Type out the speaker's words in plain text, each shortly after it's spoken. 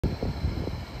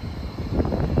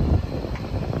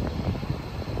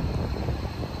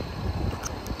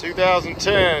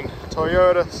2010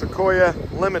 Toyota Sequoia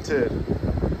Limited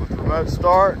with remote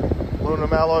start,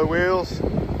 aluminum alloy wheels,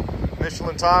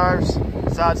 Michelin tires,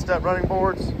 side step running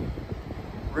boards,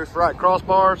 roof rack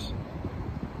crossbars,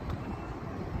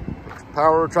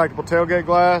 power retractable tailgate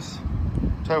glass,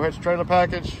 tow hitch trailer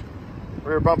package,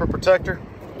 rear bumper protector,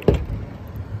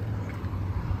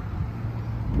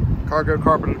 cargo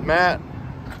carpeted mat,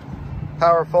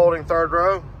 power folding third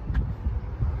row,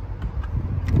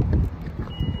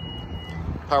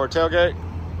 power tailgate,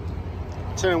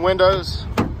 tinted windows,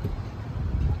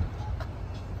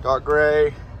 dark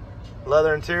gray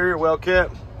leather interior, well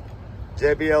kept,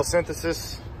 JBL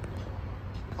synthesis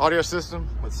audio system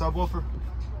with subwoofer,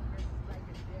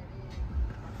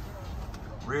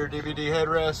 rear DVD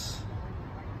headrests,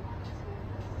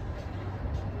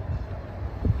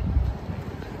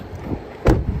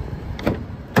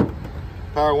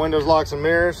 power windows, locks and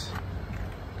mirrors,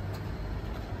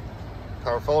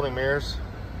 power folding mirrors,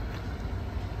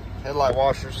 headlight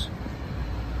washers,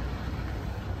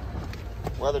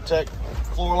 WeatherTech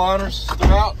floor liners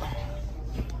throughout,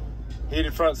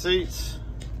 heated front seats,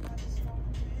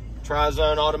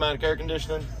 tri-zone automatic air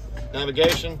conditioning,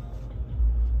 navigation,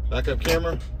 backup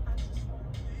camera,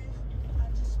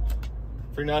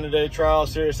 free 90-day trial,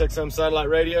 Sirius XM satellite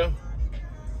radio,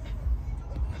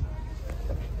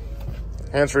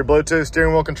 hands-free Bluetooth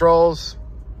steering wheel controls,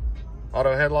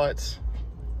 auto headlights,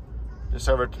 just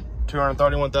over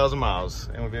 231,000 miles,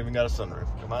 and we've even got a sunroof.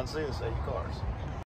 Come on and see us at AU Cars.